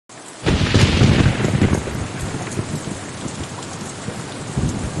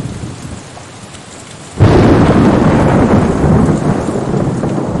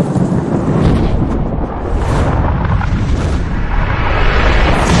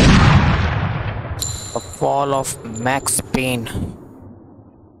Fall of Max Payne.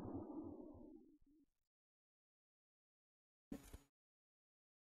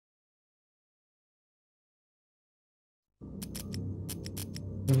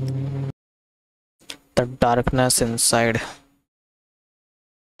 The darkness inside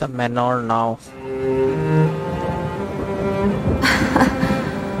the manor now.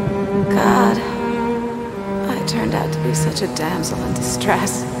 God, I turned out to be such a damsel in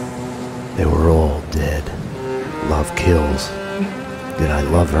distress. They were all dead. Love kills. Did I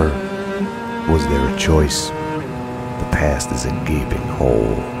love her? Was there a choice? The past is a gaping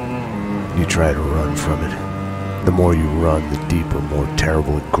hole. You try to run from it. The more you run, the deeper, more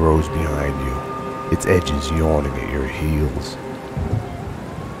terrible it grows behind you. Its edges yawning at your heels.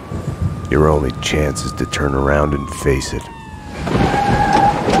 Your only chance is to turn around and face it.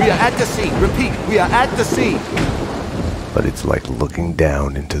 We are at the scene. Repeat, we are at the scene. But it's like looking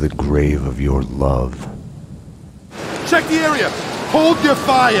down into the grave of your love. Check the area. Hold your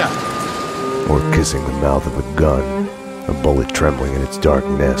fire. Or kissing the mouth of a gun, a bullet trembling in its dark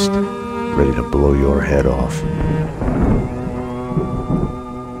nest, ready to blow your head off.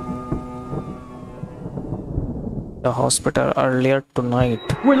 The hospital earlier tonight.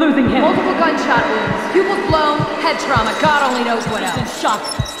 We're losing him. Multiple gunshot wounds. Pupils blown, head trauma. God only knows what else. He's in shock.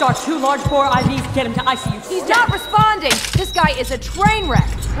 Start 2 large bore IVs, get him to ICU. He's not responding. This guy is a train wreck.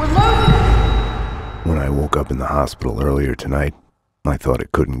 We're losing him. When I woke up in the hospital earlier tonight, I thought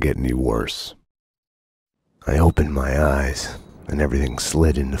it couldn't get any worse. I opened my eyes, and everything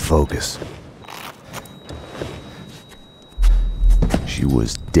slid into focus. She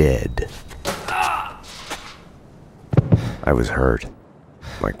was dead. I was hurt.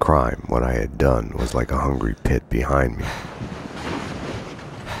 My crime, what I had done, was like a hungry pit behind me.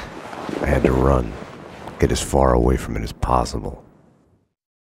 I had to run, get as far away from it as possible.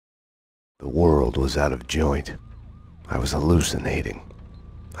 The world was out of joint. I was hallucinating.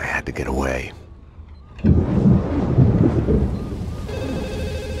 I had to get away.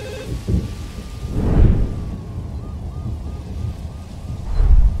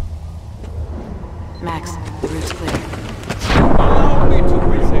 Max, the route's clear. Allow me to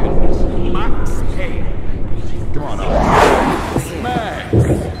present Max Payne. Come on up. Max,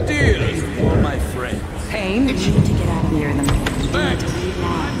 dearest of all my friends. Payne? You need to get out of here in the morning. Max,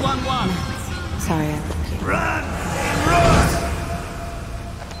 911. Sorry, I left you. Run! Run!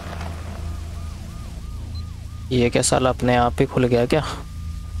 ये क्या साला अपने आप ही खुल गया क्या?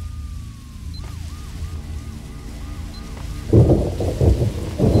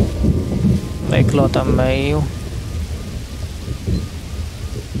 मैं इकलौता मैं ही हूँ.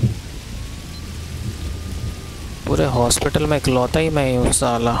 पूरे हॉस्पिटल में इकलौता ही मैं ही हूँ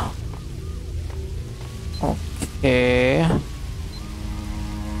साला. ओके.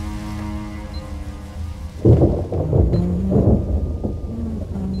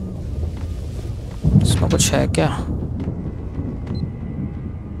 इसमें कुछ है क्या?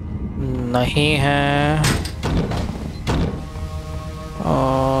 नहीं है.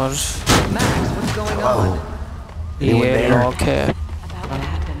 और ये लॉक है.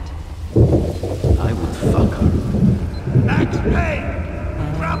 I would fuck her. Max Payne!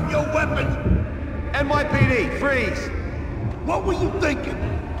 Drop your weapons! NYPD, freeze. What were you thinking?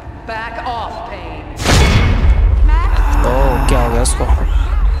 Back off, Payne. ओह क्या हो गया इसको?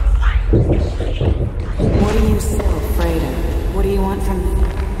 What are you so afraid of? What do you want from me?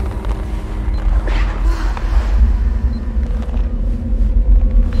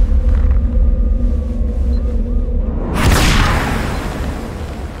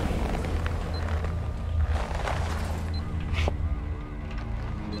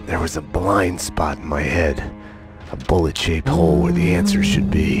 There was a blind spot in my head. A bullet-shaped hole where the answer should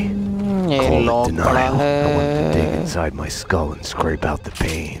be. Call it denial. I wanted to dig inside my skull and scrape out the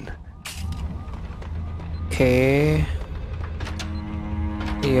pain. Okay.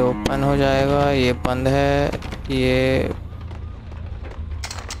 ये open हो जाएगा. ये बंद है. ये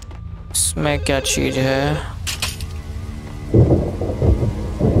इसमें क्या चीज है?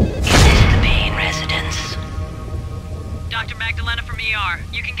 Dr. Magdalena from ER.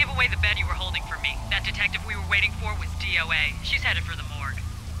 You can give away the bed you were holding for me. That detective we were waiting for was DOA. She's headed for the morgue.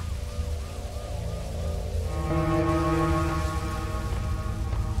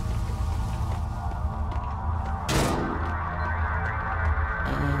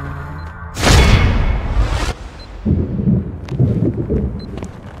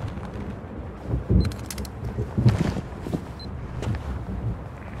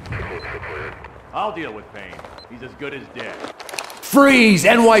 I'll deal with Payne. He's as good as dead. Freeze,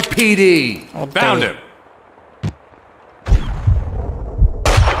 NYPD! Found him!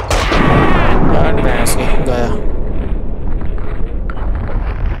 God, nasty.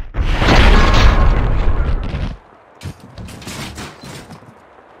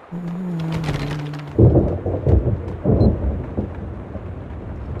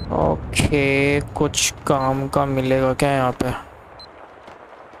 Okay, कुछ काम का मिलेगा क्या यहाँ पे?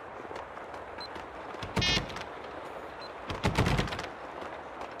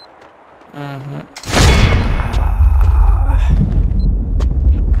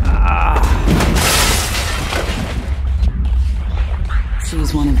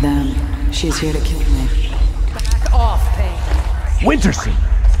 She's one of them. She's here to kill me. Back off, Payne. Winterson!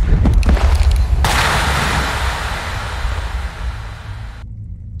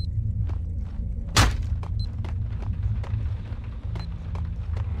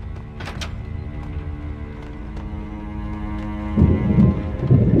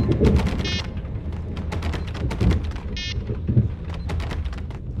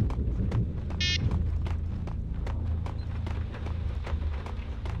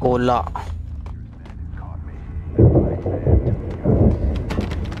 Ola.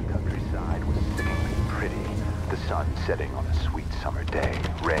 Countryside was sickeningly pretty. The sun setting on a sweet summer day,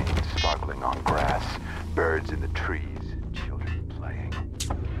 rain sparkling on grass, birds in the trees, children playing.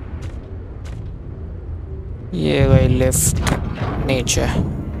 ये गई lift नीचे।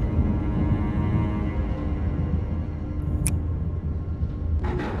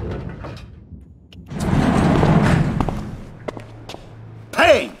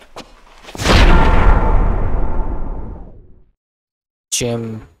 Payne! Jim.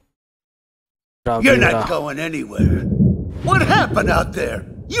 You're not going anywhere. What happened out there?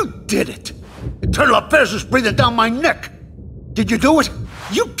 You did it. Eternal affairs was breathing down my neck. Did you do it?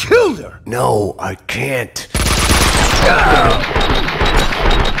 You killed her. No, I can't.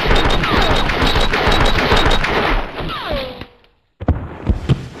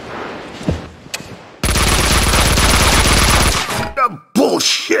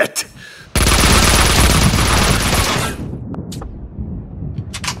 Bullshit.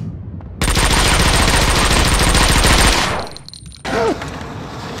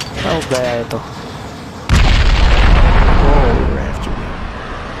 हो गया है तो। After me.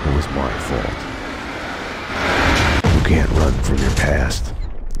 It was my fault. You can't run from your past.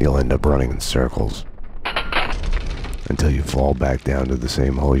 You'll end up running in circles. Until you fall back down to the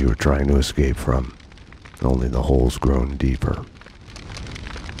same hole you were trying to escape from. Only the hole's grown deeper.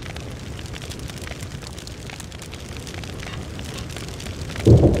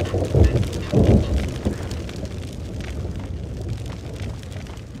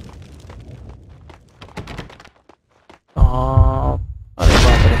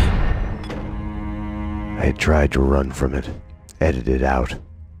 I had tried to run from it, edit it out.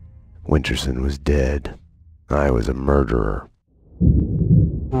 Winterson was dead. I was a murderer.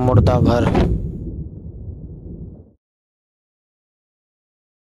 मुर्दा घर।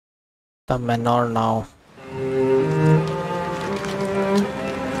 The manor now.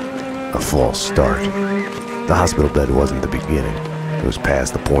 A false start. The hospital bed wasn't the beginning. It was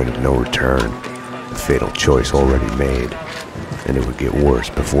past the point of no return. A fatal choice already made. And it would get worse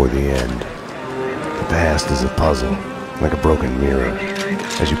before the end. The past is a puzzle, like a broken mirror.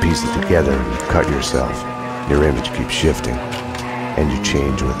 As you piece it together and cut yourself, your image keeps shifting. And you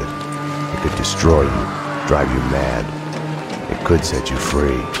change with it. It could destroy you, drive you mad. It could set you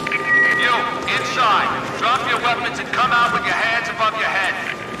free. You, inside. Drop your weapons and come out with your hands above your head.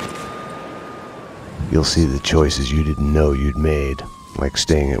 You'll see the choices you didn't know you'd made, like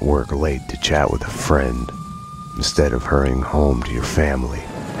staying at work late to chat with a friend, instead of hurrying home to your family.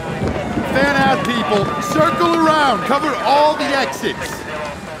 Fan out, people. Circle around. Cover all the exits.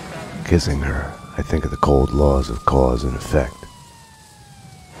 Kissing her, I think of the cold laws of cause and effect.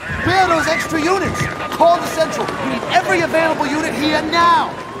 Where are those extra units? Call the central. We need every available unit here now.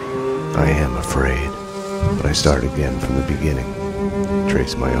 I am afraid, but I start again from the beginning.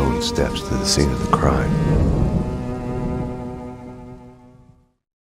 Trace my own steps to the scene of the crime.